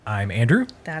I'm Andrew.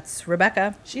 That's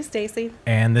Rebecca. She's Stacy.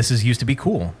 And this is Used to Be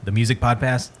Cool, the music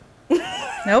podcast.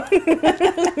 Nope.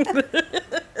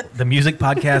 The music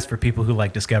podcast for people who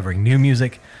like discovering new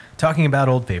music, talking about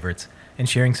old favorites, and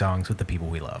sharing songs with the people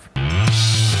we love.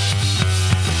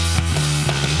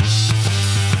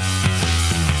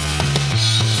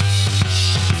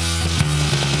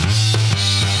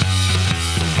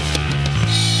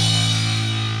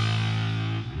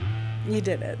 You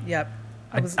did it. Yep.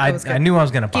 I knew I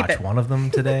was going to Keep botch it. one of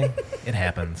them today. It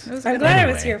happens. I'm glad I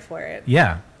was Anyway. here for it.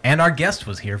 Yeah, and our guest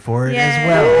was here for it as Yay.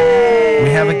 well. We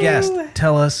have a guest.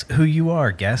 Tell us who you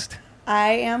are, guest. I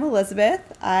am Elizabeth.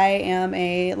 I am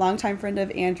a longtime friend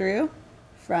of Andrew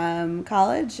from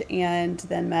college and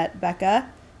then met Becca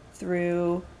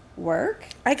through work.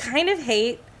 I kind of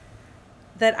hate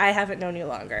that I haven't known you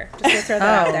longer. Just gonna throw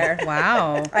that out there.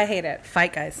 Wow. I hate it.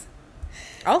 Fight, guys.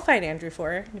 I'll fight Andrew for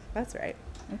her. That's right.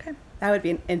 Okay. That would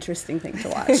be an interesting thing to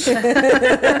watch.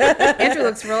 Andrew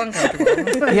looks real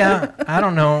uncomfortable. Yeah, I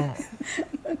don't know.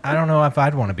 I don't know if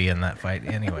I'd want to be in that fight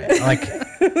anyway. Like,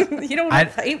 You don't want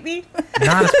to fight me?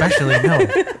 not especially,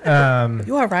 no.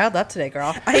 You are riled up today,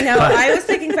 girl. I know. I was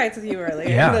picking fights with you earlier.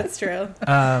 Yeah. That's true.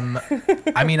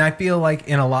 I mean, I feel like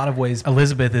in a lot of ways,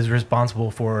 Elizabeth is responsible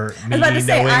for me I was about to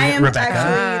say, knowing I am Rebecca.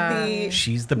 actually the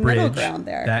She's the middle bridge ground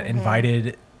there. that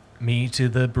invited me to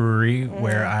the brewery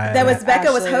where I... That was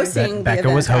Becca was Ashley. hosting. that the Becca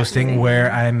event, was hosting actually.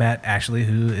 where I met Ashley,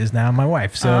 who is now my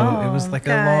wife. So it was like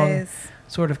a long guys.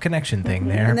 sort of connection thing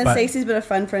there. And then but, Stacey's been a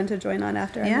fun friend to join on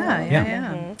after.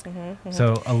 Yeah.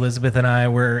 So Elizabeth and I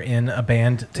were in a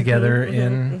band together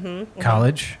in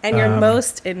college. And your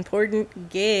most important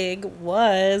gig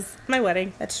was my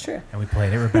wedding. That's true. And we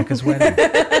played at Rebecca's wedding.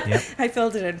 Yep. I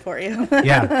filled it in for you.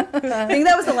 Yeah. I think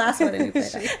that was the last one we played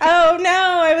at. Oh no,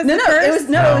 I was No, the no,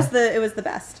 first. it was the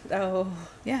best. Oh,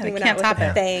 Yeah, we they went can't out top with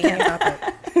it. a bang. Can't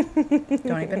top it.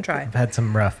 Don't even try. I've had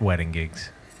some rough wedding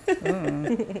gigs.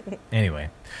 Anyway,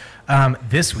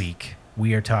 this week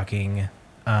we are talking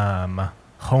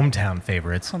hometown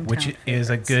favorites, Hometown which is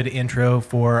a favorites. good intro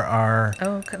for our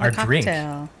The drink.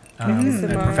 cocktail. The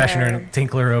ASMR. professional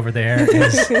tinkler over there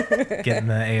is getting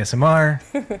the ASMR.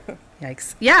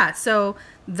 Yikes. Yeah, so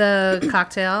the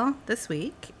cocktail this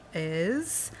week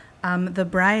is the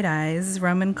Bright Eyes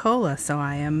Rum and Cola. So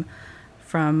I am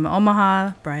from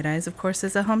Omaha. Bright Eyes, of course,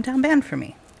 is a hometown band for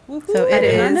me. Woohoo. So I it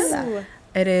did not is. know that.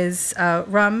 It is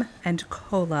rum and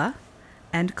cola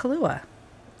and Kahlua.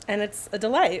 And it's a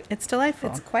delight. It's delightful.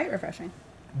 It's quite refreshing.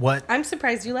 What? I'm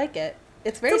surprised you like it.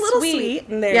 It's very It's a little sweet. sweet.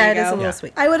 There yeah, you it is go. a little Yeah.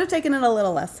 sweet. I would have taken it a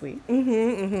little less sweet.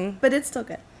 But it's still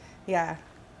good. Yeah.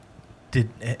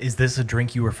 Is this a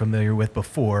drink you were familiar with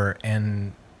before,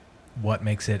 and what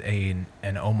makes it an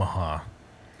Omaha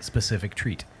specific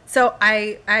treat? So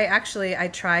I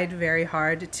tried very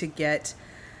hard to get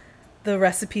the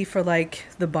recipe for like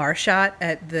the bar shot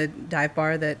at the dive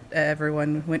bar that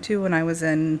everyone went to when I was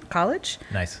in college.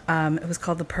 Nice. It was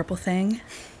called the Purple Thing.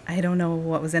 I don't know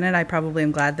what was in it. I probably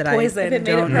am glad that Poison. I If it made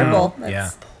it don't purple, know. Yeah.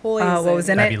 Poison. What was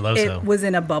in it? Fabuloso. It was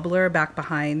in a bubbler back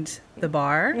behind the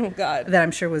bar Oh, God. that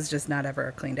I'm sure was just not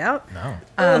ever cleaned out.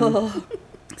 No.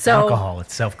 So Alcohol,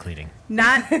 it's self-cleaning.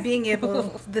 not being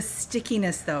able, the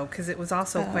stickiness though, because it was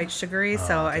also quite sugary.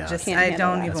 So I God. just, Can't I handle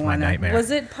don't that. even That's my want to. nightmare.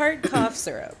 Was it part cough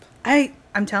syrup?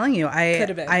 I'm telling you,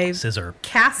 Could've been. I Scissor.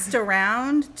 cast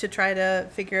around to try to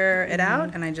figure it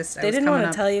out, and I just I They was didn't coming want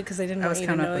up- to tell you because they didn't I want was you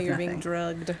to coming up know with you were being nothing.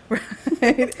 drugged.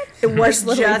 It was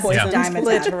literally just poison Dimetap.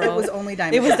 split. It was only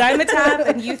Dimetap. It was Dimetap,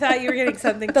 and you thought you were getting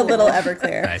something The cool. little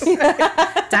Everclear. Nice.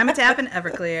 Dimetap and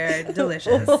Everclear,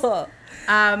 delicious.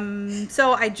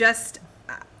 So I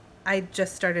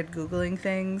just started Googling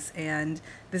things, and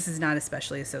this is not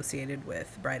especially associated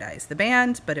with Bright Eyes, the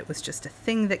band, but it was just a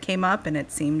thing that came up, and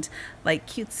it seemed like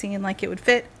cutesy and like it would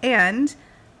fit, and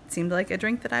it seemed like a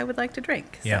drink that I would like to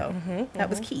drink. Yeah. So that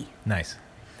was key. Nice.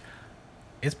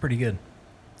 It's pretty good.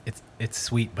 It's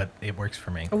sweet, but it works for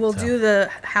me. We'll so. do the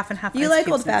half and half. You ice like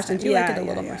cubes old next fashioned. time. You like Yeah, it a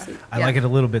little yeah, more yeah. sweet. I Yeah. like it a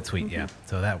little bit sweet, yeah.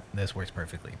 So this works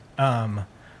perfectly.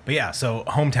 But yeah, so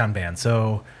hometown band.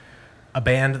 So a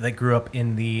band that grew up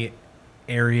in the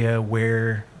area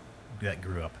where that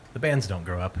grew up. The bands don't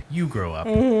grow up. You grow up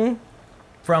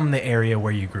from the area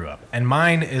where you grew up. And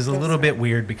mine is a little bit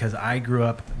weird because I grew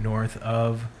up north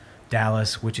of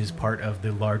Dallas, which is part of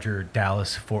the larger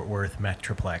Dallas-Fort Worth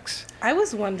Metroplex. I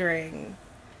was wondering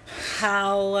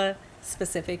how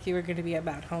specific you were going to be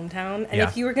about hometown, and Yeah.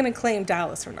 if you were going to claim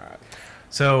Dallas or not.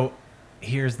 So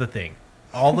here's the thing.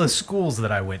 All the schools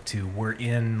that I went to were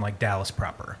in like Dallas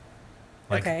proper.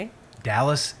 Like Okay.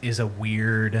 Dallas is a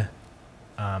weird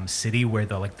city where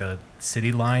the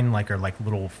city line are like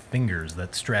little fingers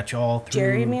that stretch all through.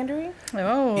 Gerrymandering?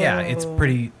 Oh. Yeah, it's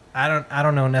I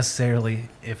don't know necessarily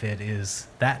if it is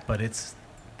that, but it's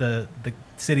the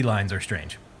city lines are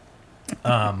strange.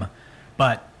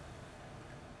 But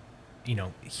you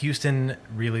know, Houston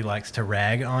really likes to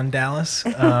rag on Dallas.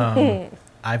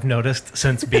 I've noticed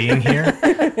since being here.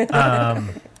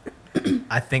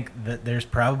 I think that there's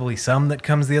probably some that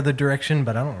comes the other direction,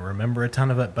 but I don't remember a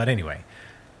ton of it. But anyway,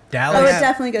 Dallas. Oh, it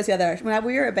definitely goes the other direction. When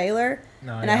we were at Baylor,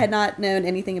 and yeah. I had not known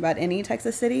anything about any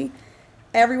Texas city,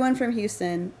 everyone from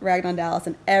Houston ragged on Dallas,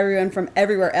 and everyone from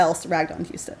everywhere else ragged on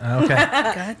Houston. Okay.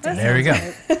 God damn. There we go.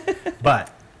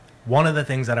 But one of the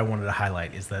things that I wanted to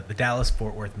highlight is that the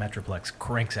Dallas-Fort Worth Metroplex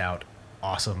cranks out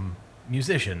awesome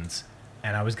musicians,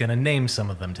 and I was going to name some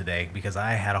of them today because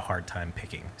I had a hard time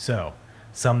picking. So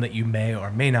some that you may or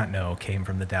may not know came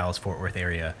from the Dallas-Fort Worth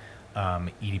area.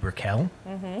 Edie Brickell,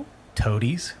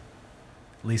 Toadies,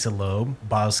 Lisa Loeb,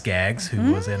 Boz Skaggs,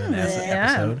 who was in an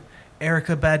episode,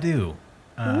 Erica Badu,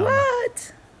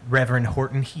 What? Reverend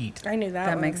Horton Heat, I knew that.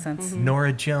 That one. makes sense.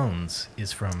 Nora Jones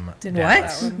is from Didn't know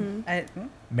Dallas. that one.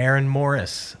 Maren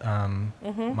Morris,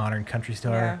 modern country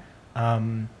star.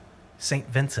 St.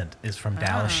 Vincent is from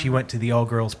Dallas. She went to the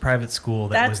all-girls private school.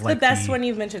 That That's was like the best one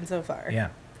you've mentioned so far. Yeah.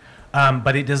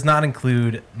 But it does not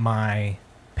include my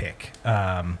pick.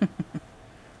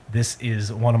 This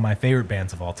is one of my favorite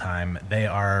bands of all time. They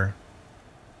are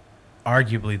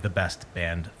arguably the best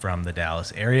band from the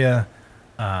Dallas area.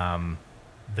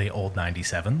 The old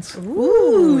 97s.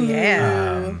 Ooh,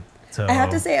 yeah. So I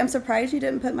have to say, I'm surprised you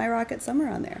didn't put My Rocket Summer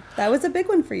on there. That was a big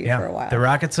one for you for a while. The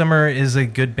Rocket Summer is a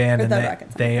good band, Or and the they,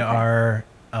 Rocket Summer, they okay. are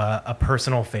a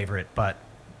personal favorite. But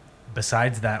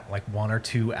besides that, like one or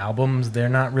two albums, they're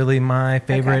not really my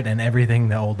favorite. Okay. And everything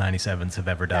the old 97s have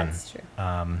ever done That's true.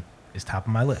 is top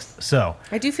of my list. So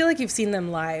I do feel like you've seen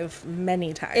them live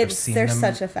many times. seen They're them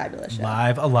such a fabulous show.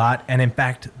 live a lot, and in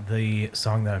fact, the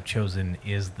song that I've chosen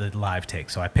is the live take.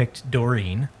 So I picked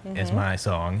Doreen as my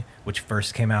song, which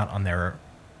first came out on their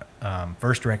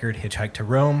first record, Hitchhike to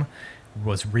Rome,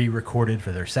 was re-recorded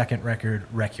for their second record,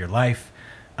 Wreck Your Life,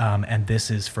 and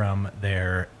this is from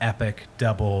their epic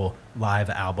double live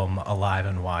album, Alive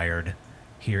and Wired.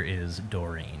 Here is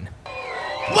Doreen.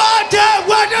 1, 2,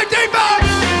 1, 2, 3, 4.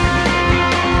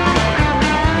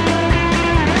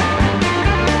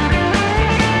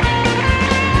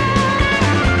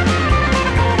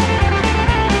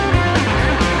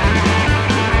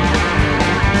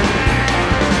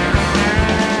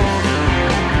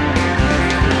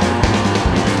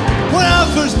 When I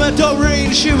first met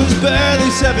Doreen, she was barely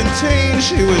 17.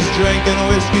 She was drinking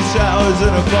whiskey sours in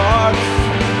a bar.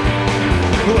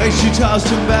 The way she tossed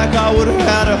him back, I would have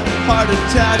had a heart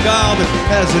attack. Oh, but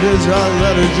as it is, I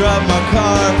let her drive my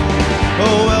car.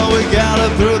 Oh, well, we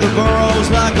galloped through the boroughs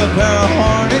like a pair of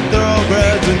horny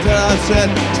thoroughbreds until I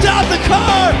said, stop the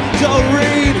car!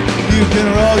 Doreen, you can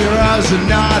roll your eyes or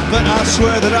not, but I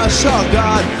swear that I saw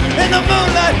God in the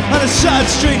moonlight on a side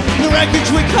street in the wreckage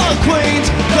we call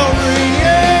Queens. Doreen,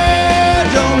 yeah,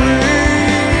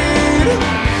 Doreen.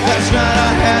 Last night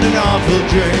I had an awful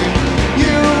dream.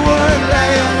 You were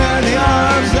laying in the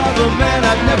arms of a man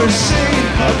I'd never seen.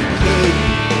 Come clean,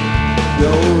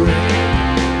 Doreen.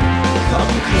 Come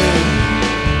clean,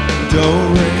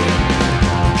 Doreen.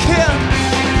 Kim.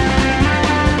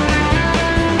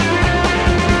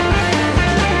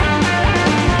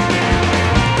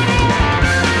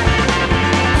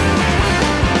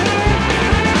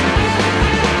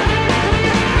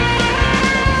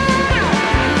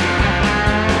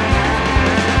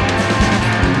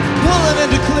 Pulling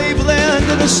into Cleveland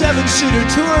in a 7-seater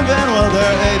tour van. Well, there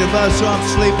are 8 of us, so I'm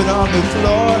sleeping on the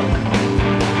floor.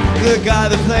 The guy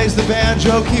that plays the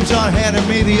banjo keeps on handing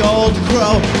me the old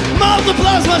crow.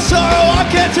 Multiplies my sorrow, I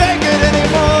can't take it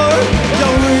anymore.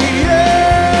 Doreen,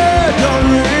 yeah,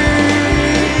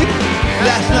 Doreen.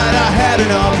 Last night I had an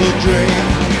awful dream.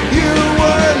 You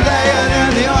were laying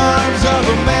in the arms of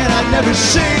a man I'd never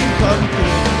seen. Come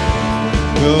clean,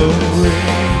 Doreen.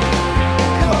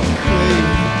 Come clean,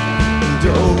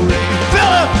 Doreen.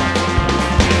 Philip!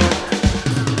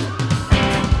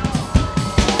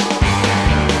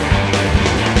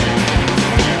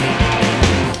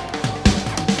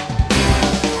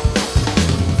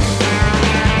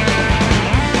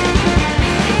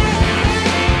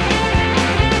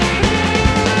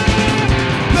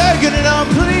 Begging and I'm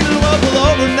pleading, well, pull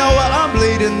over, no, while I'm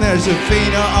bleeding. There's a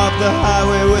Fina off the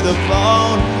highway with a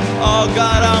phone. Oh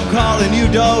God, I'm calling you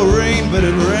Doreen, but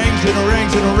it rings and it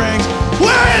rings and it rings.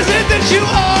 Where is it that you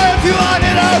are if you aren't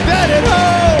in our bed at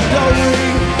home?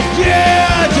 Doreen,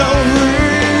 yeah,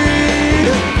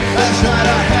 Doreen. Last night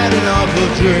I had an awful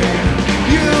dream.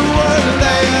 You were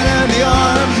laying in the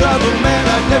arms of a man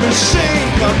I'd never seen.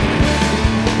 Come,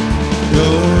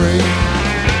 Doreen.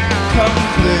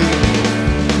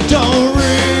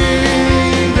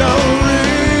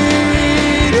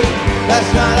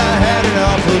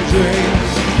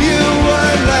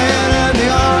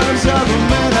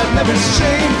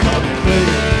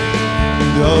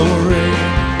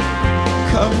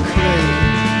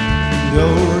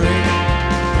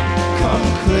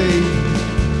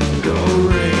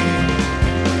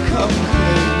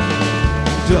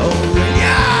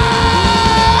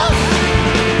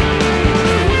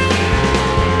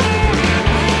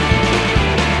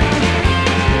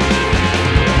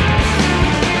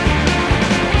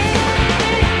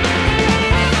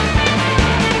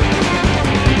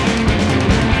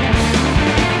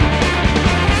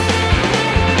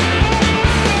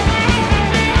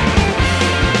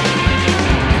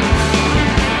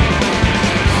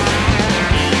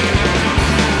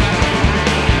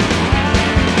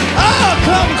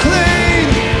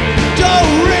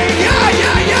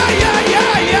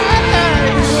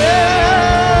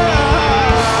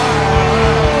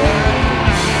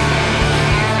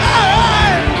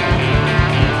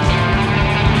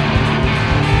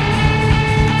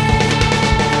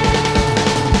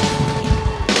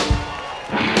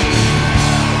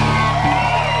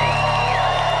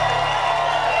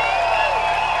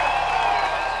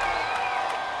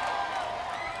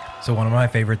 So one of my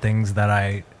favorite things that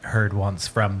I heard once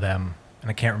from them, and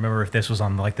I can't remember if this was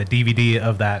on like the DVD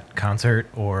of that concert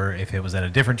or if it was at a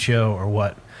different show or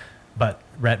what, but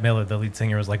Rhett Miller, the lead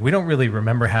singer, was like, we don't really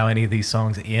remember how any of these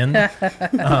songs end.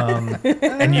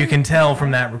 And you can tell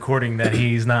from that recording that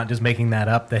he's not just making that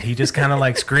up, that he just kind of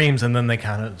like screams and then they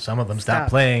kind of, some of them stop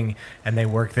playing and they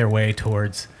work their way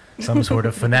towards some sort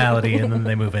of finality and then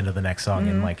they move into the next song.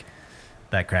 And like,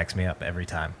 that cracks me up every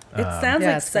time. It sounds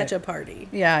like it's such great. a party.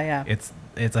 Yeah.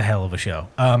 It's a hell of a show.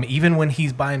 Even when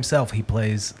he's by himself, he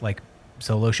plays like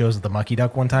solo shows at the Mucky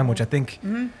Duck one time, which I think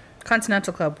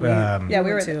Continental Club. We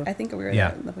were. too. I think we were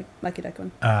Yeah. the Lucky Duck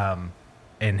one.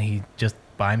 and he just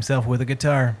by himself with a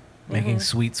guitar, making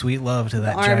sweet, sweet love to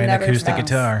that arm giant never acoustic stops.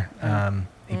 guitar.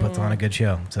 He puts on a good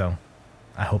show. So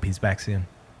I hope he's back soon.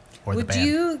 Or the Would band.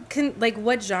 you like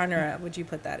what genre would you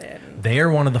put that in? They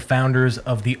are one of the founders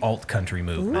of the alt country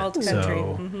movement. Alt country.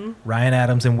 So Ryan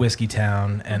Adams and Whiskey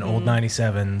Town and Old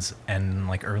 97s and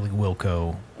like early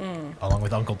Wilco, along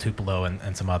with Uncle Tupelo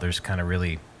and some others, kind of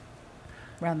really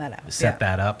Round that out. set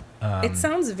that up. It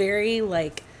sounds very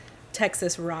like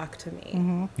Texas rock to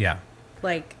me. Yeah.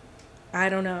 Like, I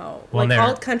don't know. Well, like they're-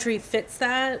 alt country fits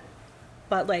that,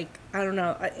 but like I don't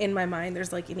know. In my mind,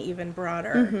 there's like an even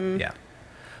broader. Yeah.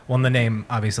 Well, and the name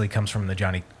obviously comes from the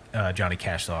Johnny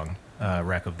Cash song,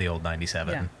 Wreck of the Old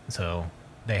 97. Yeah. So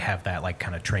they have that like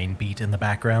kind of train beat in the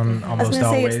background I was almost gonna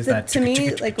say, always. it's That to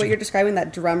me, like what you're describing,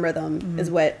 that drum rhythm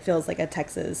is what feels like a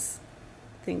Texas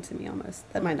thing to me almost.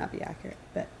 That might not be accurate,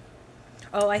 but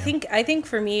Oh, I think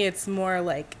for me, it's more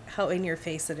like how in your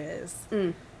face it is.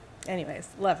 Anyways,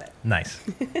 love it. Nice.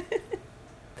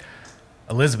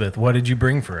 Elizabeth, what did you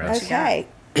bring for us? okay.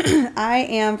 I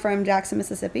am from Jackson,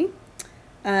 Mississippi.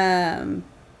 And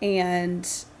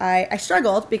I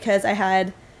struggled because I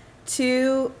had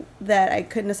two that I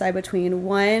couldn't decide between.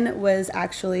 One was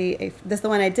actually the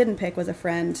one I didn't pick was a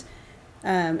friend,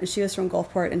 and she was from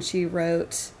Gulfport, and she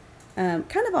wrote kind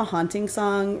of a haunting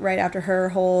song right after her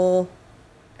whole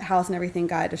house and everything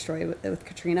got destroyed with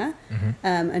Katrina.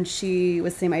 And she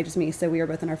was the same age as me, so we were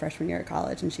both in our freshman year at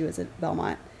college, and she was at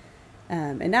Belmont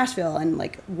in Nashville, and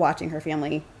like watching her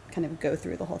family kind of go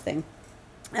through the whole thing.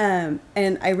 And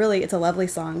it's a lovely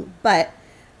song, but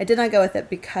I did not go with it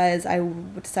because I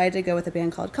decided to go with a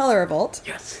band called Color Revolt.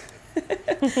 Yes.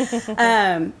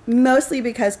 Mostly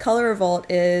because Color Revolt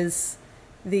is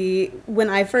when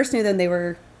I first knew them, they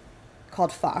were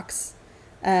called Fox.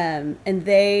 And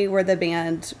they were the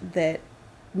band that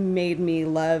made me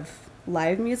love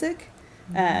live music.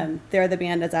 They're the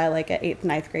band as I like an 8th,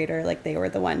 9th grader, like they were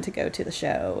the one to go to the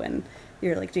show and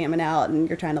you're like jamming out and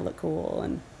you're trying to look cool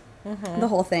and the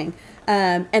whole thing.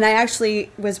 And I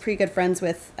actually was pretty good friends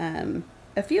with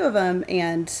a few of them,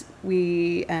 and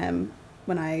we,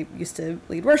 when I used to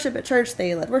lead worship at church,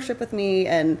 they led worship with me,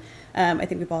 and I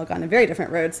think we've all gone in very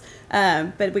different roads,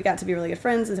 but we got to be really good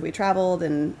friends, and so we traveled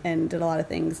and did a lot of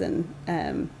things, and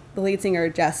the lead singer,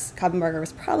 Jess Koppenberger,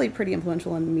 was probably pretty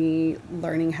influential in me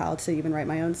learning how to even write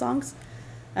my own songs.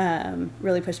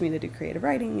 Really pushed me to do creative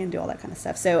writing and do all that kind of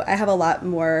stuff. So I have a lot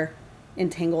more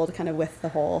entangled kind of with the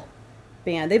whole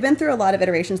band. They've been through a lot of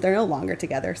iterations. They're no longer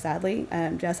together, sadly.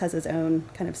 Jess has his own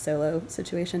kind of solo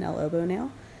situation, El Oboe now.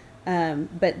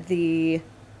 But the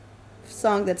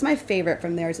song that's my favorite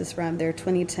from theirs is from their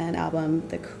 2010 album,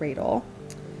 The Cradle.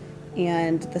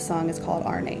 And the song is called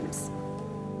Our Names.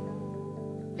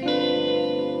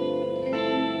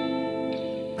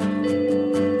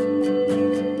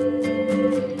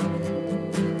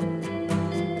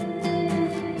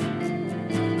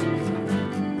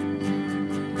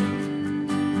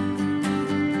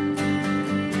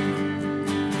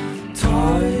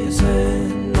 Ties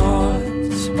and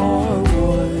knots are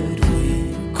what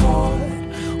we caught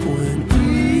when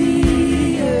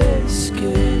we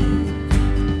escaped.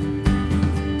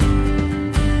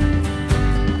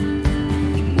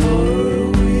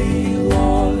 Were we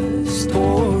lost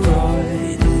or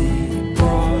rightly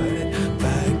brought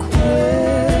back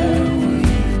where we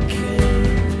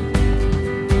came?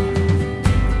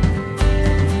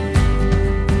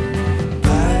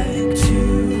 Back to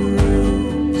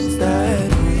rooms that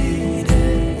we'd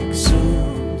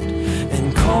exhumed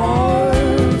and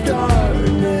carved our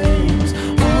names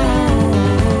on.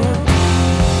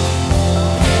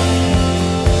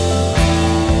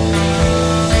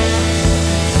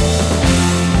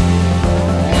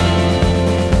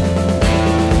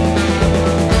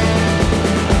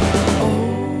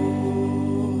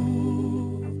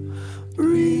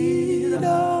 Read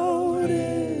out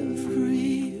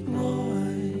every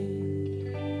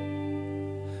line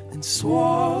and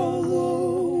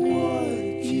swallow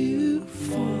what you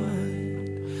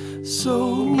find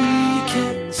so we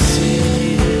can see.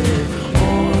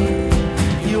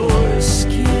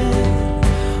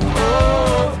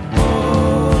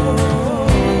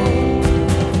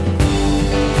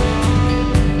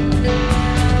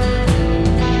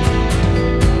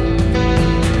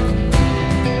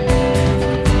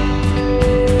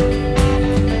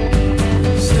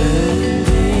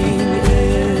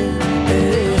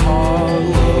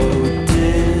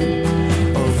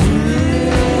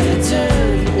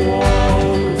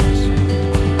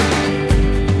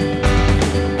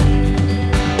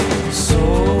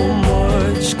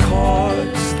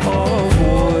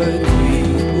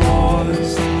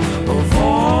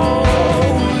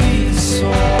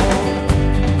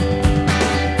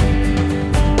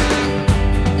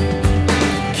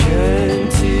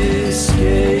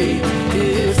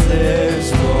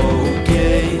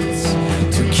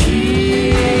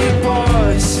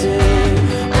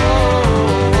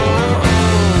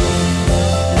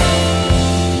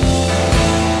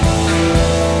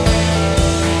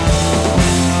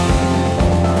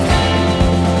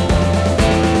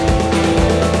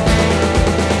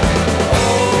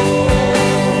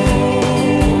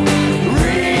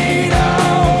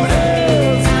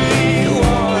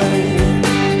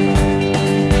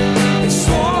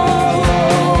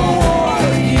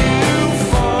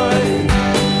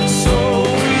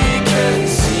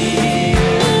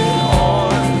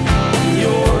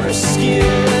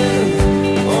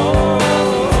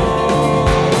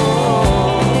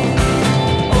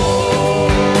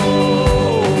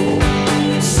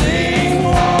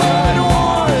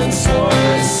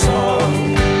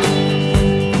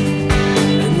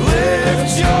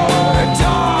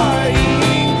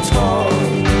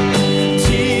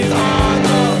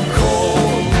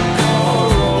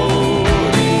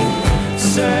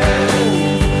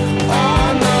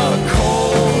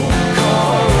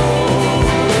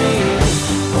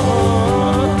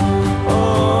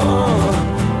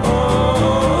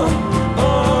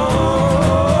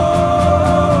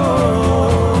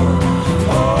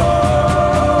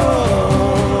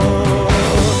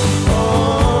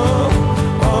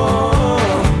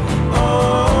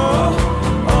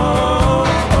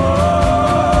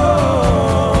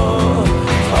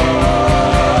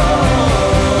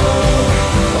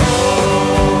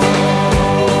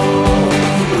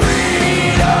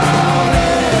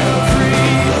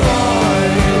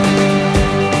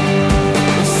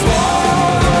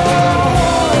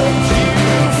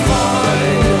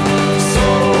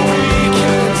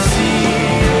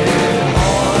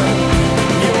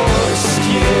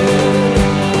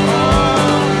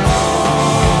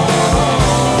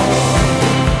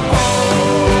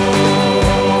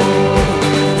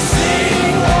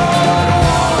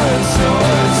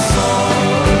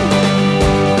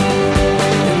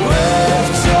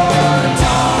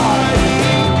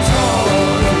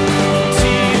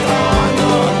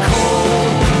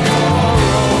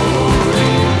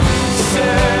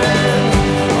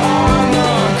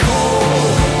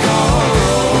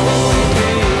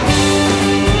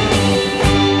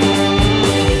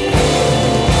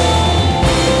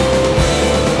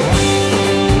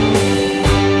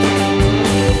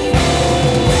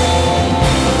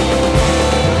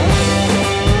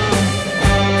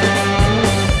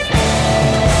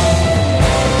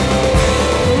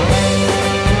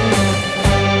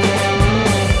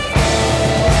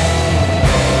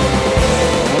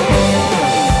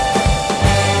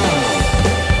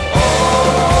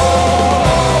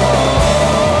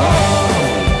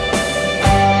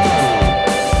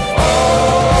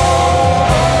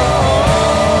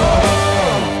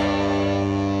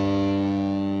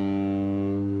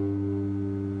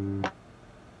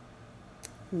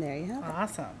 And there you have it.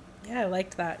 Awesome. Yeah, I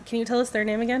liked that. Can you tell us their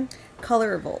name again?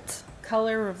 Color Revolt.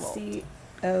 Color Revolt.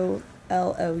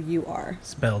 COLOUR.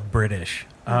 Spelled British.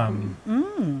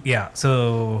 Yeah,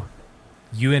 so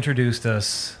you introduced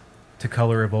us to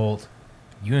Color Revolt.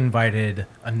 You invited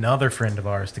another friend of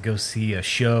ours to go see a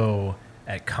show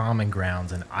at Common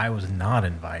Grounds, and I was not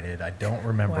invited. I don't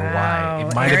remember why.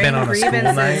 It might have been on a school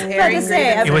night.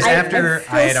 It was after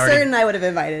I had already. Certain I would have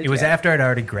invited. It was you. after I'd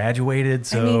already graduated.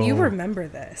 So I mean, you remember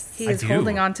this. He I is do.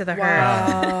 holding on to the herd.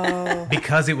 Wow.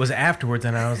 because it was afterwards,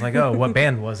 and I was like, "Oh, what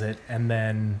band was it?" And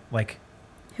then like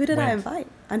Who did I went. invite?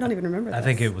 I don't even remember. I this.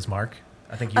 think it was Mark.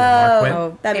 I think you and Mark went.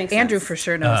 Oh, That makes Andrew sense. for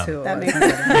sure knows who it That was. makes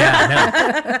sense.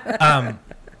 Yeah, no.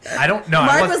 I don't know.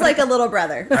 Mark was like a little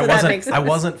brother, so that makes sense. I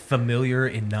wasn't familiar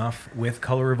enough with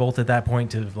Color Revolt at that point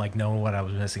to like know what I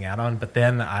was missing out on. But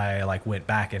then I like went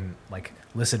back and like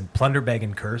listened. Plunder, Beg,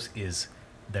 and Curse is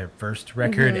their first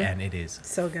record, and it is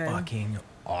So good. fucking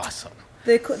awesome.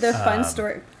 The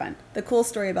the cool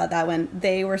story about that one,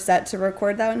 they were set to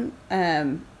record that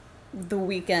one the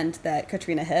weekend that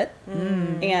Katrina hit,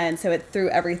 and so it threw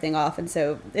everything off, and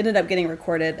so it ended up getting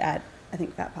recorded at I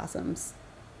think Fat Possum's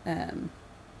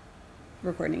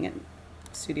recording in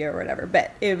studio or whatever.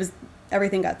 But it was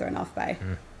everything got thrown off by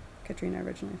Katrina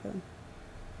originally for them.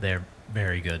 They're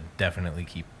very good. Definitely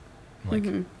keep like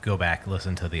go back,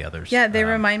 listen to the others. Yeah, they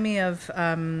remind me of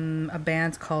a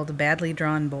band called Badly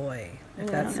Drawn Boy, if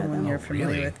that's the one you're familiar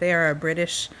really? with. They are a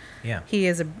British. Yeah. He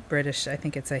is a British. I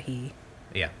think it's a he,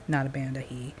 Yeah. not a band, a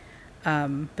he.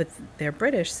 But they're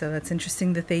British, so that's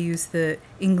interesting that they use the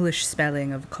English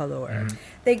spelling of color.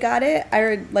 They got it.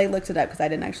 I like looked it up because I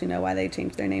didn't actually know why they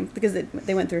changed their name because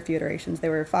they went through a few iterations. They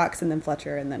were Fox and then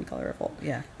Fletcher and then Color Revolt.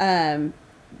 Yeah.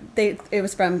 It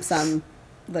was from some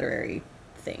literary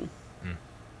thing.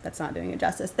 That's not doing it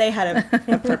justice. They had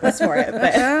a purpose for it,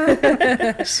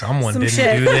 but Someone Some didn't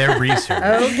shit. do their research.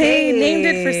 Okay, named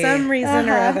it for some reason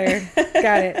or other.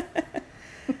 Got it.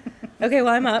 Okay,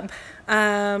 well, I'm up.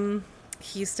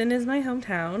 Houston is my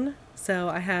hometown, so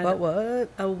I had What?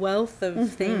 a wealth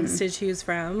of things to choose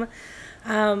from.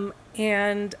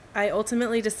 And I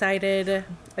ultimately decided,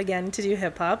 again, to do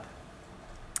hip hop.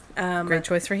 Great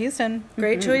choice for Houston.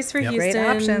 Great choice for Yep. Houston.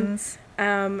 Great options.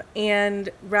 And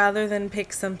rather than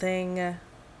pick something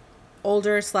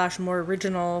older / more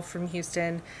original from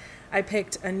Houston, I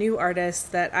picked a new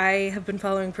artist that I have been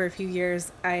following for a few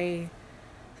years. I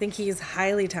think he's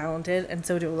highly talented, and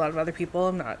so do a lot of other people.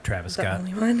 I'm not Travis the Scott.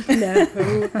 only one. No.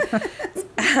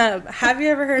 Have you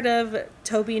ever heard of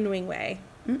Toby Nwingwe?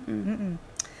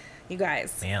 You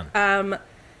guys. Man.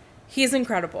 He's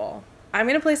incredible. I'm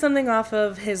going to play something off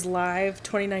of his live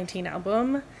 2019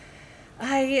 album.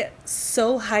 I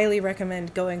so highly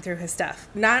recommend going through his stuff.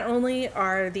 Not only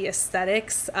are the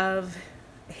aesthetics of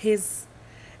his...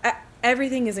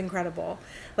 everything is incredible.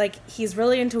 Like, he's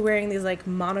really into wearing these, like,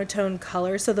 monotone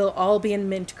colors, so they'll all be in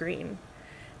mint green.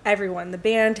 Everyone. The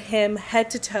band, him, head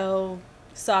to toe,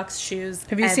 socks, shoes,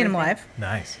 Have you seen him everything. live?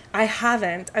 Nice. I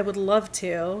haven't. I would love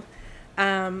to.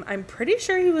 I'm pretty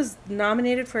sure he was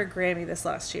nominated for a Grammy this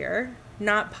last year.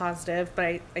 Not positive, but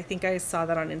I think I saw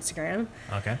that on Instagram.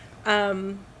 Okay.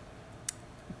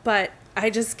 But I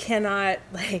just cannot,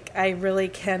 like, I really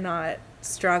cannot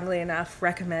strongly enough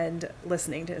recommend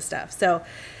listening to his stuff. So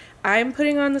I'm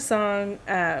putting on the song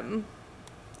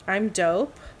I'm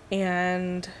Dope.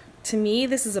 And to me,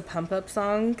 this is a pump up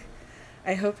song.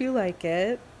 I hope you like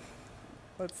it.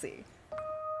 Let's see.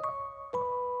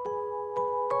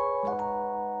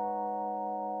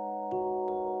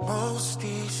 Most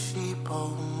these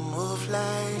sheeple move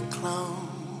like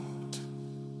clones.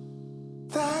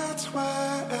 That's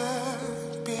why I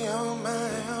be on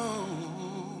my own.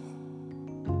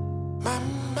 My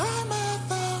mama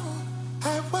thought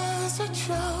I was a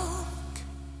joke,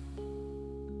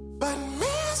 but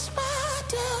Miss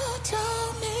Badu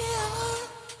told me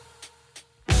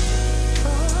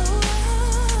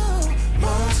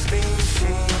most these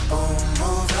sheeple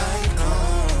move like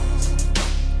clones.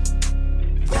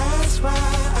 That's why I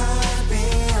be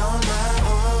on my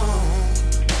own.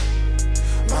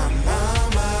 My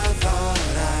mama thought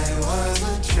I was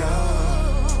a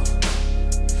joke,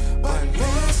 but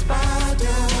Miss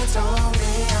Badu told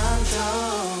me I'm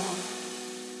dope.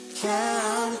 Yeah,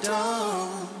 I'm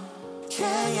dope.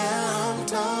 Yeah, I'm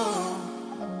dope.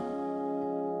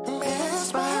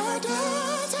 Miss Badu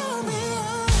told me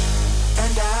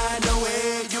and I know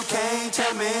it, you can't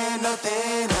tell me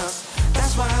nothing else.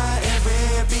 That's why every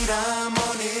beat I'm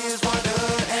on is water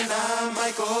and I'm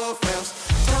Michael Phelps.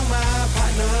 Tell my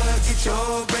partner, get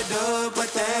your bread up, but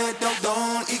that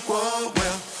don't equal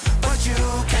well. But you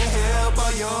can't help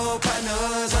all your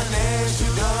partners unless you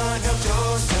done help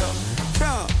yourself.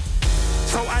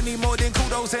 I need more than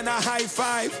kudos and a high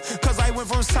five. Cause I went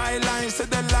from sidelines to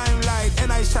the limelight.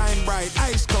 And I shine bright,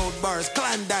 ice cold bars,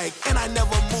 Klondike. And I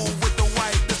never move with the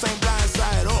white, this ain't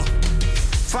blindside. Oh,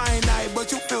 fine night,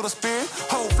 but you feel the spirit.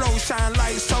 Whole flow shine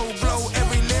like so glow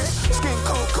every lyric. Skin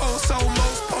cold, cold, so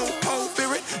most po,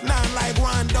 fear it. Nine like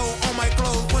Rondo on my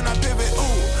clothes when I pivot.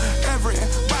 Ooh,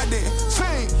 everybody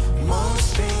sing.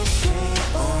 Most things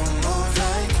shape or move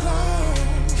like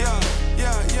clothes. Yeah.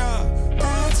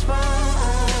 That's why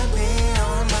I be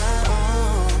on my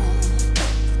own.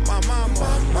 My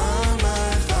My mama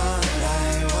thought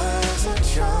I was a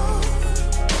joke,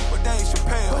 but Dave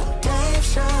Chappelle. but Dave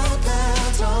Chappelle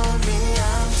told me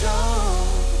I'm dope.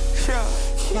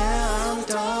 Yeah, I'm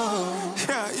dope.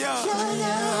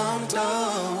 yeah. I'm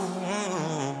dope.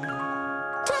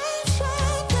 Dave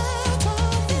Chappelle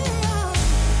told me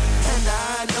And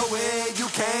I know it, you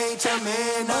can't tell me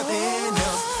nothing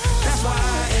else. That's why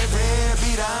every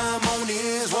beat I'm on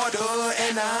is water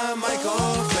and I'm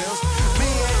Michael Phelps. Me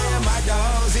and my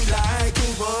dogs eat like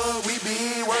King Bug, we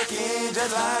be working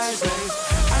just like slaves.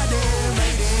 I done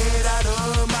made it out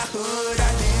of my hood,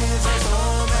 I did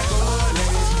some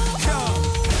accolades. Yeah,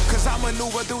 cause I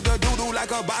maneuver through the doo-doo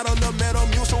like a bottle of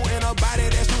Metamucil in a body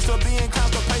that's used to being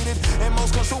constipated. And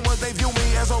most consumers, they view me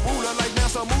as a ruler like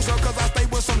Mansa Musa. Cause I stay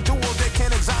with some jewels that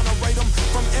can't exonerate them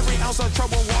from every ounce of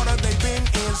troubled water they've been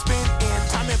in. Spin in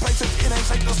time and places it ain't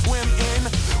safe to swim in.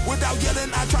 Without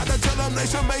yelling, I try to tell them they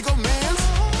should make amends.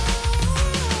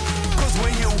 Cause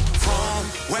when you from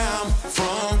where I'm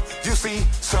from, you see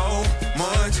so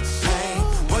much pain.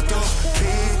 But the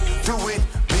kid do it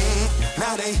big,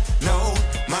 now they know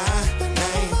my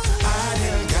name. I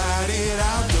done got it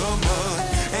out the mud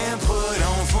and put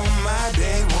on for my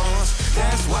day ones.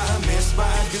 That's why I miss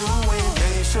by doing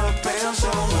Dave Chappelle show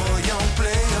a young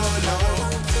player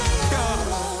low.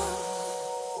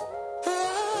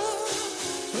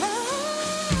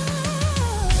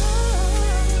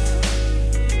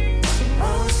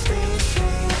 most things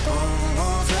shape or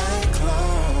move like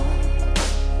clothes.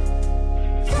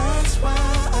 That's why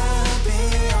I be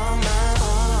on my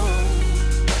own.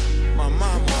 My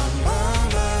mama,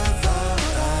 Mama thought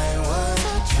I was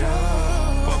a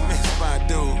joke, but Miss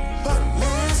Badu. but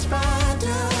Miss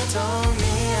Badu told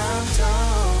me I'm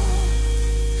dope.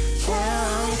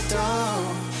 I'm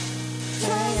dope.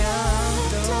 I'm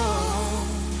dope.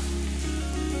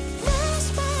 Miss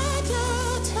Badu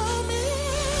told me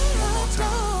I'm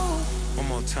dope. One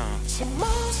more time. She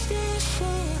mostly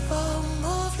shape or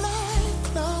move like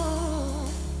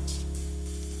clothes.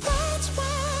 That's why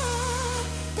I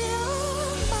be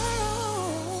on my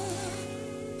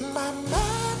own. My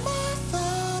mama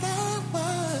thought I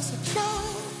was a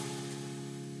joke,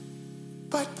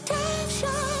 but Dave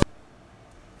Chappelle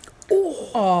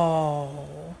Oh,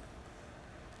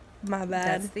 My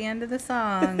bad. that's the end of the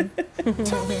song.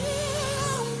 told me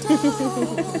I'm dope.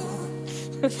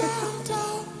 I'm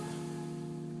dope.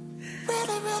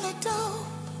 Really dope.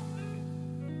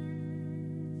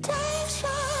 Dave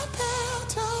Chappelle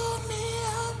told me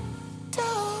I'm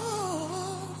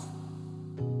dope.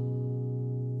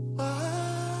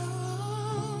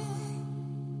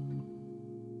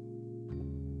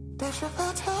 Dave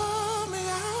Chappelle told me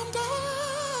I'm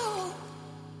dope.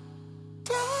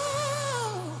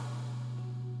 Dope.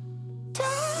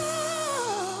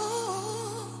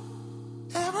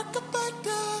 Erica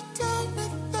Badu told me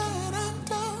that I'm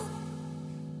dope.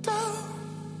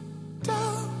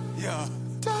 Yeah.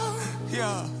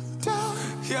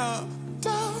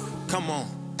 Come on,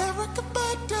 Erica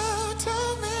Badu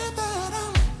told me that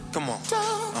I'm come on.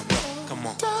 dope. Come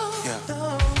on. Dope. Yeah.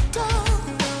 Dope.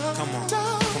 Come on.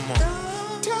 Dope. Come on.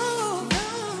 Dope.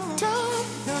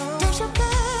 Dope. Dave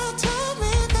Chappelle told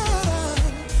me that I'm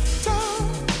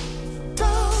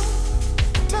dope.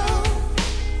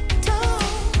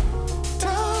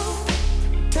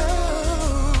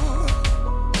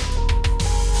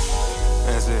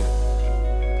 That's it.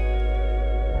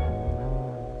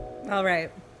 All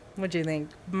right. What'd you think?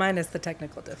 Minus the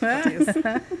technical difficulties.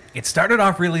 It started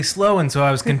off really slow, and so I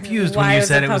was confused when Why you was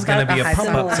said it it was going to be a pump pump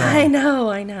up song? song.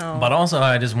 I know. But also,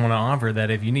 I just want to offer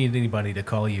that if you need anybody to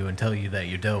call you and tell you that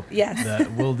you're dope, Yes.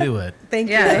 that we'll do it. Thank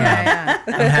you. Yeah.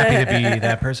 I'm happy to be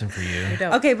that person for you.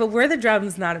 Dope. Okay, but were the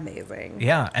drums not amazing?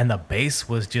 Yeah, and the bass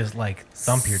was just like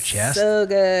thump your chest. So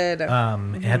good. It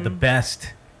had the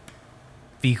best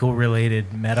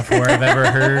fecal-related metaphor I've ever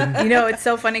heard. You know, it's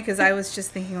so funny because I was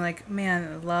just thinking, like,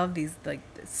 man, I love these, like,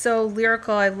 so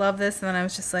lyrical. I love this, and then I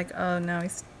was just like, oh no,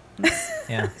 he's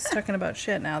Yeah. He's talking about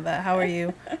shit now. How are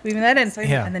you? Leaving that in.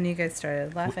 Yeah. And then you guys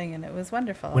started laughing, and it was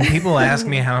wonderful. When people ask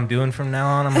me how I'm doing from now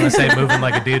on, I'm going to say moving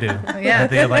like a doo-doo. Yeah. I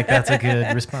feel like that's a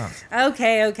good response.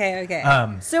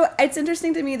 Okay. So it's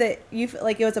interesting to me that you feel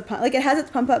like it was like it has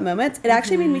its pump up moments. It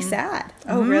actually made me sad.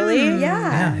 Oh, really? Yeah.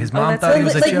 Yeah, his mom that's thought he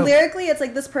was a like joke. lyrically, it's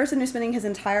like this person who's spending his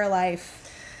entire life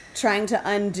trying to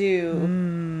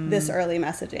undo this early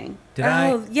messaging. Did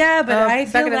I? Yeah, but I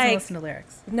feel Becca doesn't like listen to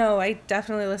lyrics. no, I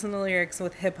definitely listen to lyrics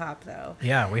with hip hop though.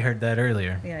 Yeah, we heard that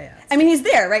earlier. Yeah. I mean, he's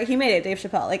there, right? He made it, Dave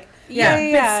Chappelle. Like,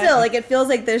 Yeah. but still, like, it feels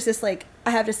like there's this, like,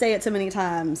 I have to say it so many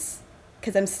times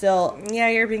because I'm still. Yeah,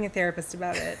 you're being a therapist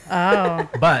about it Oh.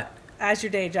 But, as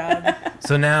your day job.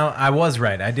 so now I was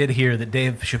right. I did hear that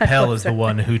Dave Chappelle is the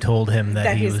one who told him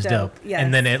that he he's was dope, dope. yes.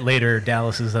 And then it later,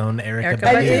 Dallas's own Erica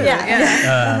Erykah Badu.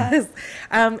 Badu.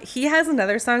 Yeah. He has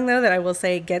another song though that I will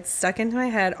say gets stuck into my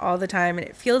head all the time, and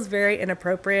it feels very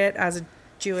inappropriate as a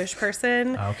Jewish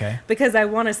person. Okay. Because I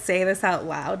want to say this out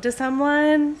loud to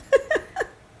someone.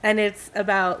 And it's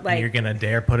about like, You're going to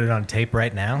dare put it on tape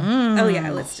right now? oh yeah,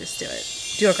 let's just do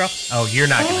it. Do it, girl. Oh, you're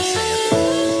not going to say it.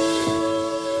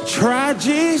 Try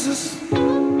Jesus,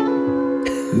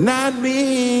 not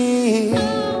me.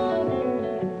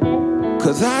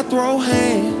 'Cause I throw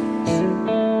hands.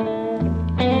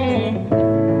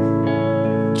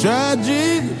 Try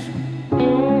Jesus,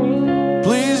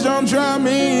 please don't try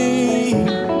me.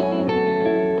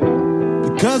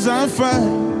 Because I'm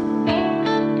fine.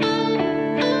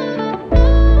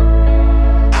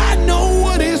 I know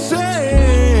what he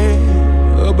said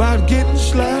about getting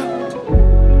slapped.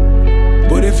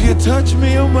 But if you touch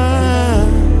me or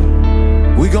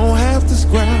mine, we gon' have to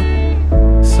scrap.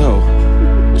 So,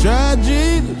 try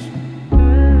Jesus,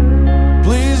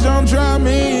 please don't try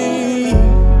me.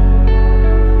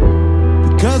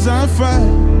 Because I'm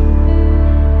fine.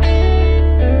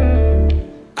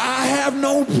 I have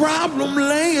no problem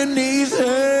laying these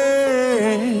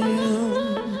hands.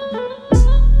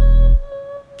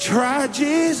 Try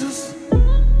Jesus,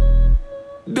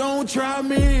 don't try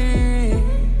me.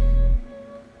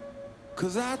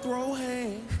 'Cause I throw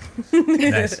hands.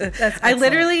 Nice. I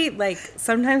literally, like,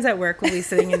 sometimes at work we'll be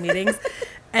sitting in meetings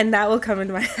and that will come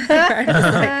into my head.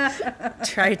 Like,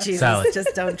 try Jesus, Solid.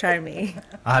 just don't try me.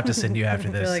 I'll have to send you after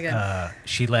this. Really good.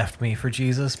 She Left Me for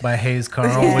Jesus by Hayes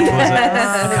Carl, which was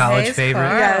a college Hayes favorite.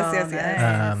 Carl. Yes.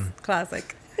 nice.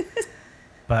 Classic.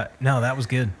 But no, that was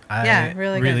good. I Yeah,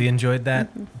 really good. enjoyed that.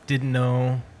 Didn't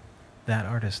know that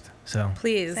artist. So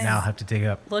Please. now I'll have to dig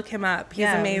up. Look him up. He's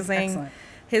Yeah, it was amazing. excellent.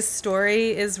 His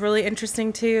story is really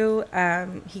interesting too.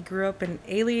 He grew up in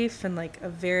Alief in like a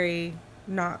very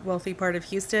not wealthy part of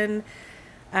Houston.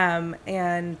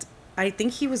 And I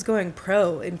think he was going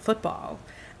pro in football.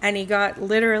 And he got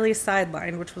literally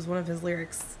sidelined, which was one of his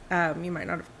lyrics. You might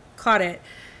not have caught it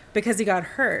because he got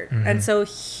hurt. And so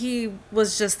he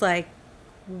was just like,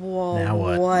 whoa, Now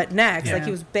what? next? Yeah. Like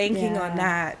he was banking on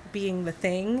that being the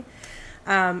thing.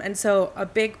 And so a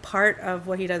big part of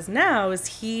what he does now is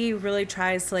he really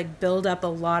tries to like build up a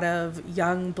lot of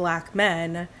young black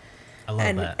men I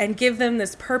love that. and give them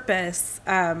this purpose.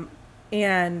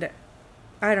 And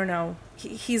I don't know,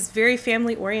 he's very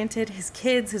family oriented. His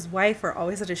kids, his wife are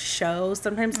always at his show.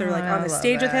 Sometimes they're like I on the love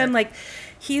stage with that. him. Like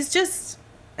he's just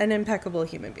an impeccable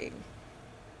human being.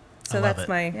 So I love that's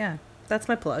it. that's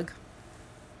my plug.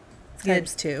 Good.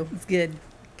 Times 2. It's good.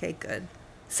 Okay, good.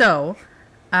 So,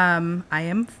 I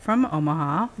am from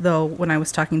Omaha, though when I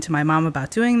was talking to my mom about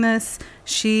doing this,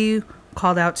 she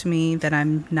called out to me that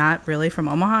I'm not really from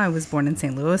Omaha. I was born in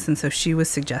St. Louis, and so she was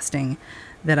suggesting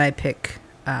that I pick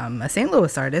a St.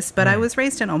 Louis artist, but I was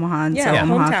raised in Omaha, and so Yeah,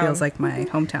 Omaha hometown. feels like my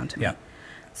hometown to me. Yeah.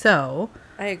 So,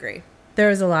 I agree.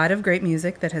 there is a lot of great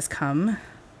music that has come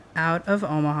out of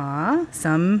Omaha,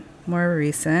 some more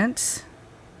recent.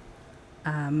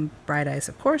 Bright Eyes,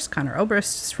 of course. Conor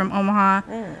Oberst is from Omaha.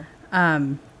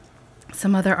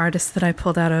 Some other artists that I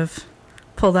pulled out of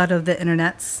the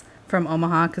internets from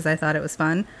Omaha because I thought it was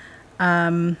fun.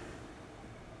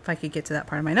 If I could get to that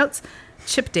part of my notes,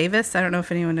 Chip Davis. I don't know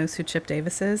if anyone knows who Chip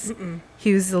Davis is.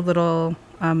 He was a little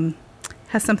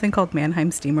has something called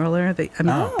Mannheim Steamroller that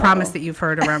I promise that you've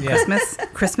heard around Yeah.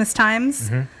 Christmas times.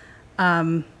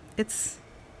 It's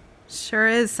sure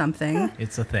is something.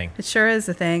 It's a thing. It sure is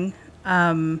a thing.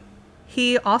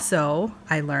 He also,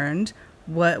 I learned,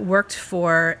 worked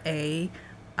for a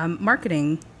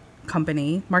marketing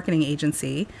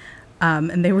agency,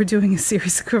 and they were doing a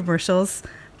series of commercials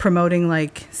promoting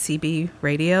like CB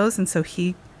radios, and so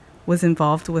he was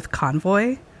involved with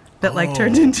Convoy that like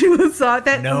turned into a song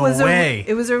that No was way.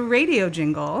 it was a radio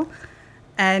jingle,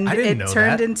 and I didn't it know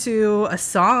turned that. into a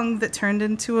song that turned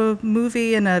into a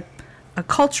movie and a a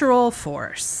cultural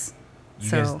force. You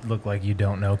guys look like you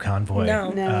don't know Convoy.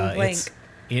 No. blank.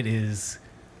 It is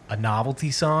a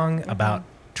novelty song about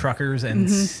truckers and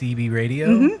CB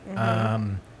radio.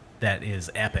 That is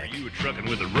epic. You were trucking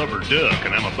with a rubber duck,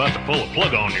 and I'm about to pull a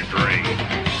plug on your drain.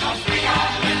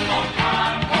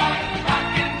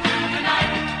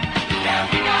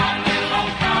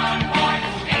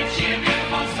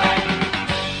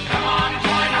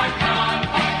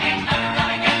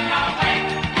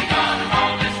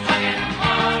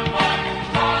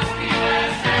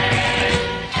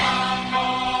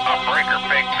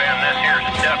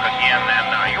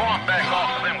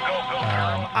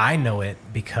 I know it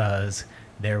because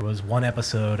there was one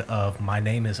episode of My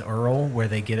Name is Earl where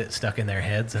they get it stuck in their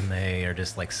heads and they are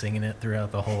just like singing it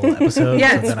throughout the whole episode.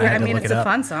 Yeah, so it's, then I had to look it's it a up.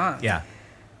 fun song. Yeah.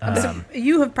 So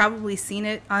you have probably seen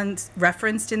it on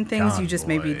referenced in things. You just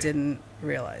maybe Convoy. didn't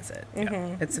realize it.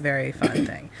 It's a very fun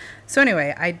thing. So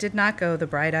anyway, I did not go the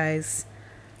Bright Eyes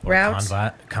Or route.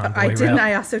 Convoy I didn't. route.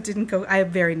 I also didn't go. I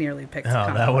very nearly picked. Oh,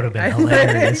 Convoy. that would have been I-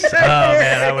 hilarious. Oh,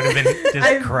 man, I would have been just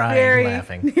I crying, very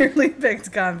laughing. nearly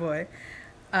picked Convoy.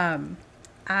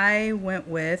 I went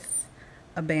with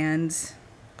a band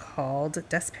called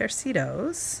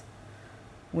Despercitos,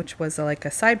 which was like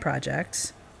a side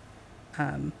project,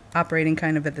 operating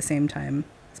kind of at the same time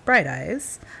as Bright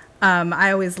Eyes.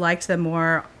 I always liked them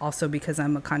more, also because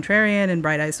I'm a contrarian, and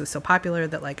Bright Eyes was so popular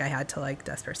that like I had to like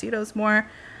Despercitos more.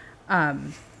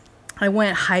 I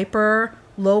went hyper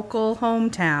local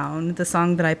hometown. The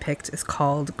song that I picked is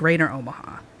called Greater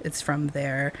Omaha. It's from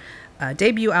their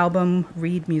debut album,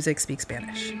 Read Music, Speak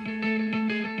Spanish.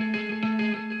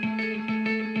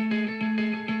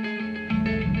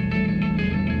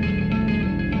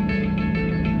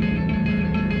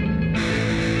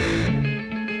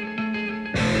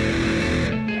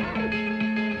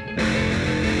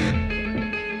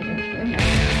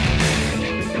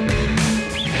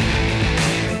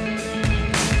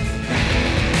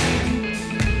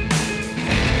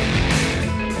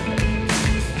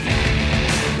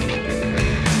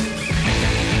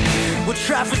 Well,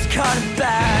 traffic's kinda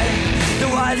bad. The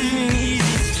widening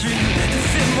easy street to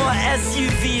fit more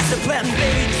SUVs, to planting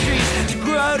baby trees, to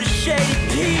grow to shady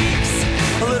peaks.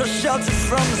 A little shelter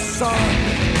from the sun,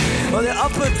 or the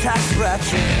upper tax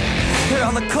bracket. Here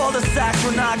on the cul-de-sacs,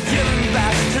 we're not giving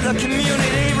back to the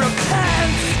community.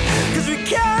 Repent, 'cause we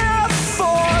can't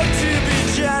afford to be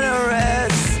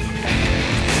generous.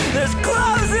 There's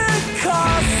closing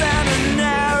costs and a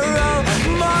narrow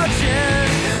margin.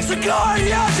 So go on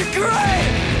your degree,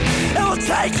 and we'll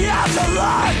take you out to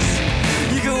lunch.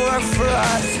 You can work for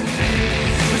us,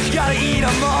 but you gotta eat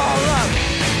them all up.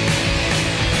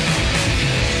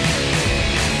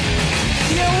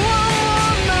 Yeah, one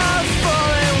more mouthful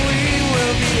and we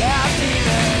will be happy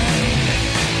then.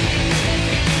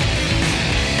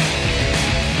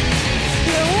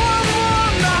 Yeah, one more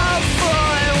mouthful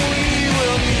and we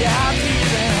will be happy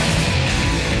then.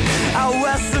 Out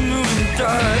west they're moving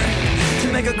dirt to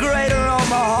make a greater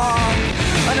Omaha.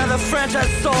 Another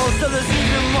franchise sold, so there's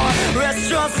even more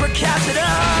restaurants per capita.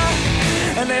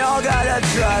 And they all got a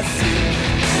drive-thru.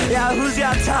 Yeah, who's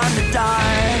got time to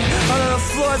dine? Although the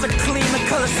floors are clean, the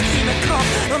color scheme it comes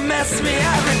will mess me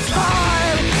every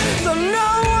time. So no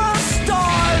one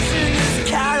stars in this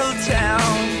cattle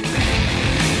town.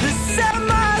 The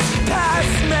semis pass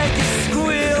making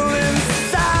squealing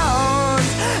sounds,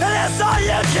 and that's all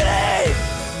you can eat.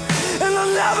 And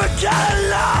they'll never get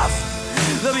enough.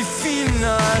 They'll be feeding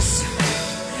us.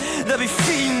 They'll be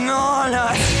feeding on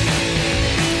us.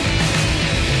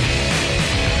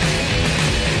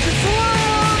 Just one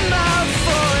more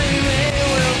mouthful and they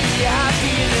will be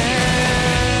happy then.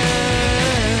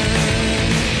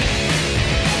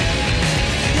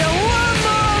 Yeah, one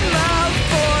more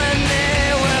mouthful and they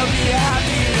will be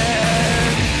happy then.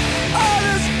 All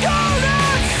this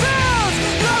golden fields,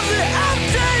 lovely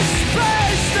empty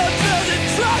space. They're building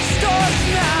drugstores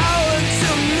now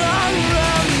until none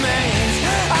remains.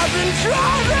 I've been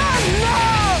driving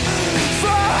now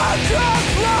for 100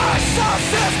 blocks on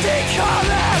 50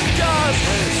 collectors,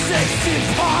 60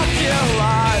 parking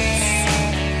lots.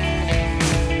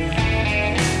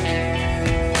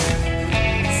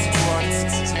 61,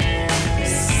 62,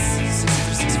 63,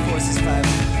 64, 65,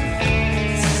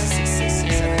 66,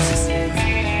 67, 68.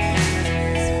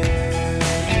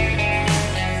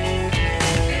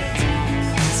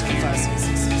 75,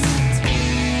 76, 77.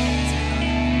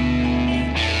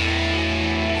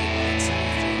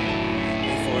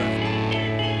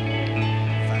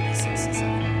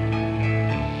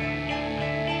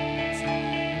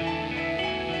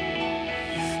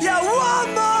 Yeah, one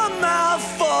more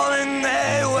mouthful and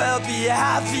they will be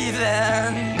happy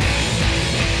then.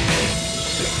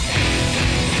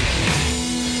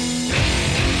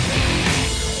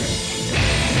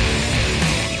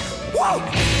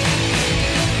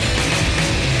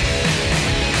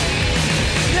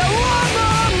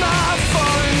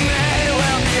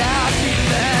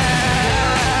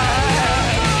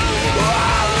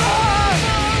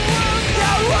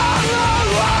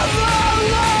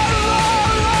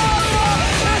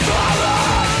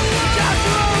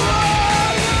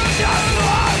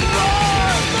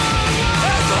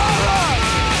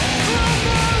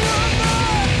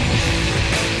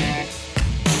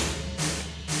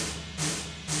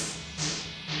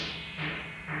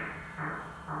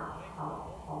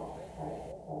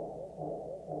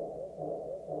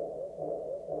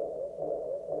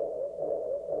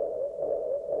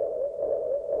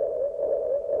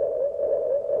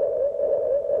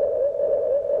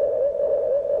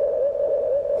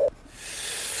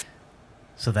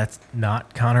 So that's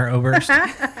not Connor Oberst.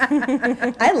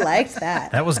 I liked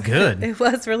that. That was good. It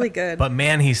was really good. But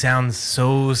man, he sounds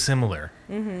so similar.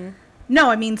 No,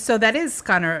 I mean, so that is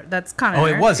Connor. That's Connor. Oh,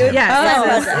 it was him.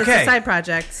 Yes, it's Okay. a side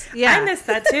project. Yeah. I missed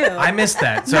that too. I missed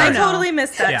that. I Sorry. totally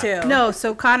missed that Yeah. too. No,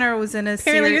 so Connor was in a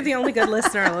Apparently, series. you're the only good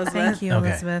listener, Elizabeth. Thank you, Okay.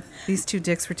 Elizabeth. These two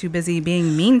dicks were too busy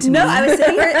being mean to me. No, I was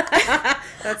sitting here.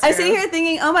 That's I was sitting true. here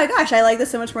thinking, oh my gosh, I like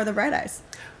this so much more than Bright Eyes.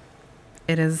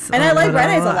 It is, And I like Bright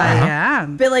Eyes a lot. Yeah,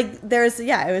 But like,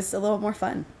 it was a little more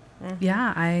fun.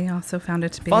 yeah. I also found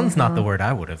it to be Fun's not the word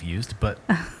I would have used, but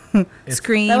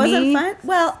Screamy. That wasn't fun.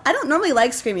 Well, I don't normally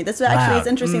like Screamy. This actually Loud. is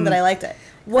interesting that I liked it.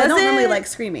 Was I don't normally it- like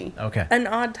Screamy. okay. An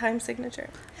odd time signature.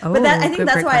 Oh, But I think good,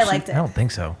 that's great why I question. liked I it. don't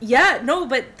think so. Yeah, no,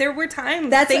 but there were times.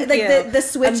 That's thank like you. the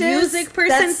switches. A music person.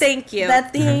 that's- Thank you.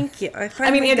 that's- Thank you. I mean,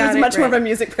 finally got Andrew's it much more of a right.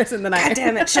 music person than I God am.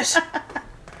 damn it! Shush.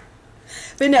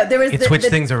 But no, there was It switched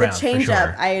things around, The for change up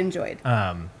sure. I enjoyed.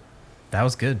 That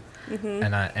was good.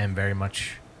 And I am very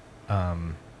much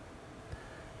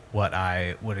what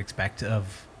I would expect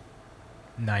of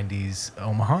 90s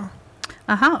Omaha.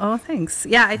 Oh, thanks.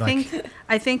 Yeah, I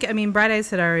Like- think. I mean, Bright Eyes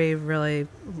had already really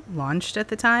launched at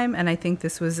the time, and I think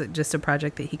this was just a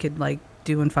project that he could like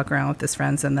do and fuck around with his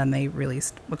friends, and then they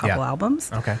released a couple Yeah.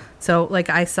 albums. Okay. So, like,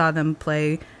 I saw them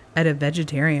play at a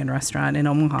vegetarian restaurant in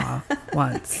Omaha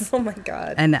once, Oh my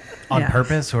god. and On yeah.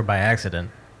 purpose or by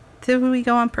accident? Did we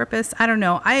go on purpose? I don't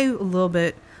know. I a little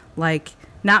bit like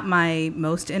not my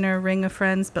most inner ring of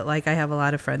friends, but like I have a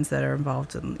lot of friends that are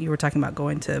involved. In, you were talking about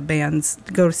going to bands,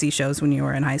 go to see shows when you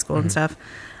were in high school and stuff.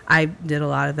 I did a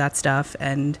lot of that stuff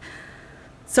and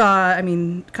saw. I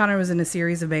mean, Connor was in a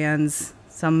series of bands,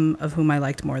 some of whom I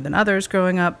liked more than others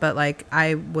growing up. But like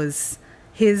I was.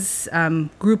 His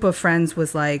group of friends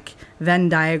was like Venn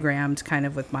diagrammed kind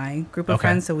of with my group of Okay.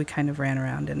 friends, so we kind of ran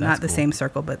around in That's not the cool. same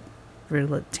circle, but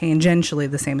really tangentially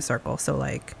the same circle. So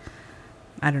like,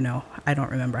 I don't know. I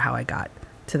don't remember how I got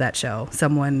to that show.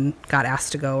 Someone got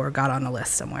asked to go or got on a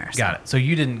list somewhere. So. Got it. So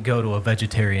you didn't go to a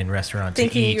vegetarian restaurant to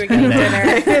Thinking eat. you were getting and then,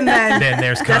 dinner. And then, then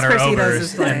there's Connor Desperados Oberst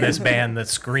is playing. and this band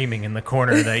that's screaming in the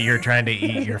corner that you're trying to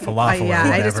eat your falafel or yeah,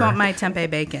 whatever. I just want my tempeh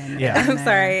bacon. Yeah. And I'm then-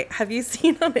 sorry. Have you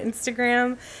seen on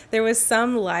Instagram there was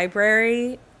some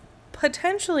library,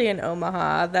 potentially in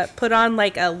Omaha, that put on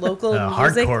like a local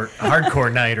music.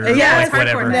 hardcore night or Yeah, like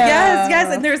whatever. hardcore night.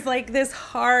 Yes, and there's like this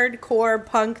hardcore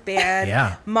punk band,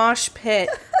 Yeah. mosh pit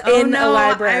Oh, in no, a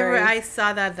library. I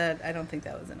saw that. I don't think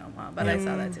that was in Omaha, but I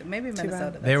saw that too. Maybe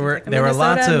Minnesota. That There seems were like a there were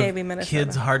Minnesota, lots of maybe Minnesota.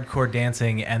 kids hardcore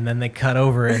dancing, and then they cut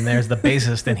over, and there's the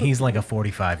bassist, and he's like a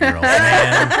 45-year-old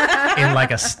man in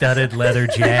like a studded leather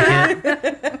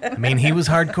jacket. I mean, he was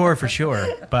hardcore for sure,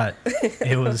 but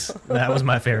that was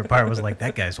my favorite part. Was like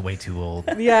that guy's way too old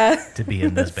yeah, to be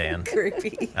in this band.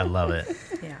 creepy. I love it.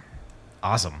 Yeah.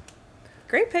 Awesome.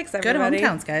 Great picks, Good everybody.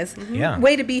 hometowns, guys. Yeah.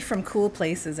 Way to be from cool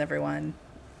places, everyone.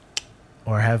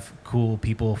 Or have cool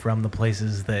people from the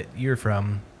places that you're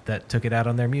from that took it out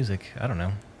on their music. I don't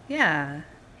know. Yeah.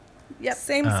 Yep.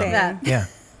 Same. That. Yeah.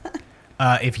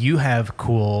 If you have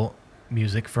cool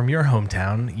music from your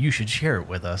hometown, you should share it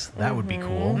with us. That would be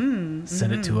cool.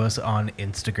 Send it to us on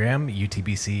Instagram,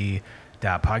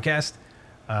 utbc.podcast.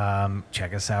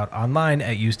 Check us out online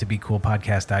at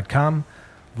usedtobecoolpodcast.com.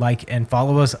 Like and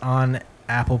follow us on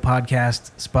Apple Podcasts,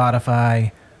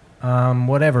 Spotify,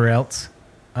 whatever else.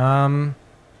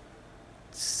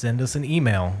 Send us an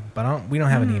email, but we don't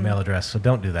have an email address, so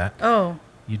don't do that. Oh.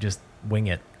 You just wing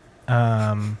it.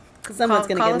 Someone's going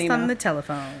to call get us an email. on the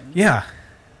telephone. Yeah.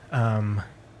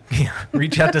 Yeah.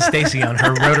 Reach out to Stacy on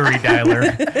her rotary dialer.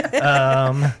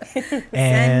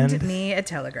 And Send me a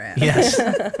telegram. yes.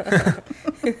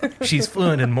 She's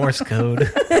fluent in Morse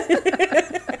code.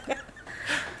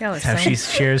 Y'all are That's how she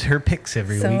shares her pics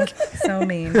every week. so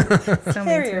mean. So mean.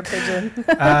 Carrier pigeon.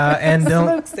 And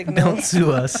Smoke signals. don't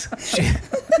sue us.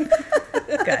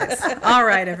 Good. guys. All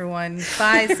right, everyone.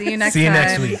 Bye. See you next time. See you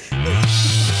next week.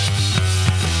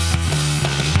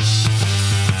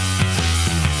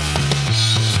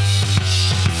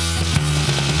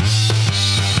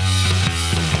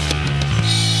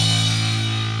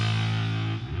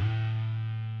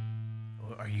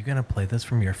 Are you going to play this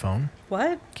from your phone?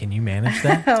 What? Can you manage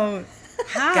that? Oh,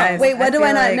 How? guys, Wait, what do I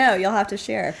feel not like- know? You'll have to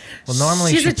share. Well,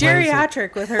 normally She's she a plays it-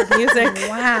 geriatric with her music.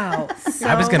 Wow.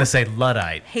 I was going to say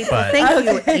Luddite, Hateful. but Thank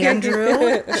you,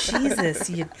 Andrew. Jesus,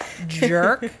 you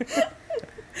jerk.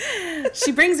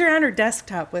 She brings around her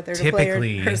desktop with her to play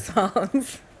Typically- her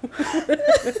songs.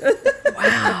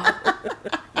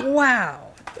 Wow.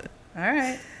 All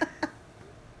right.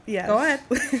 Yeah. Go ahead.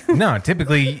 no,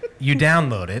 typically you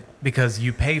download it because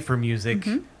you pay for music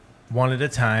one at a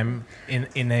time in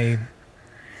a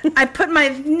I put my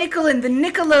nickel in the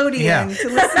Nickelodeon Yeah. to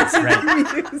listen to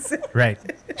Right. music. right.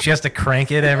 She has to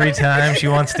crank it every time she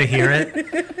wants to hear it.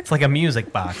 It's like a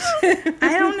music box.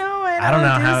 I don't know. I don't know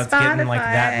how it's getting like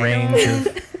Spotify. that range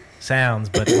of sounds,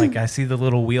 but like I see the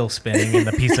little wheel spinning and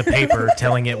the piece of paper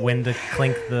telling it when to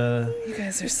clink the. You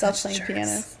guys are Self-playing such jerks.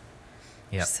 pianist.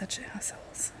 Yeah. Such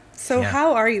assholes. So Yeah.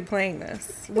 how are you playing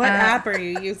this? What app are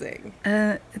you using?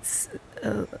 It's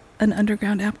an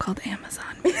underground app called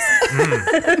Amazon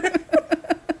Music.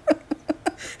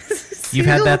 You've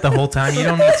had that the whole time. You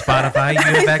don't need Spotify. You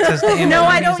have access to Amazon No,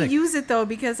 I Music. don't use it though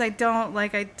because I don't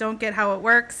get how it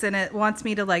works, and it wants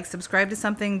me to like subscribe to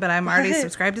something, but I'm already What?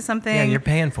 subscribed to something. Yeah, you're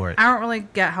paying for it. I don't really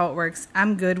get how it works.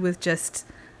 I'm good with just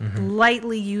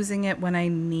lightly using it when I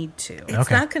need to. It's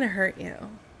Okay. not going to hurt you.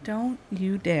 Don't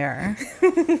you dare.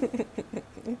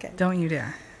 Okay. Don't you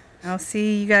dare. I'll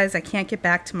see you guys. I can't get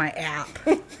back to my app.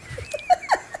 I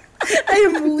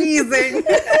am wheezing.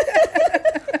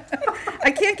 I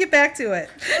can't get back to it.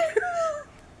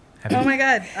 Have Oh you- my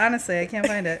god. Honestly, I can't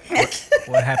find it.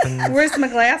 What happened? Where's my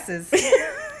glasses?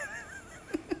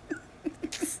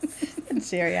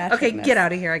 Geriatric. Okay, get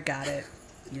out of here. I got it.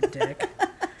 You dick.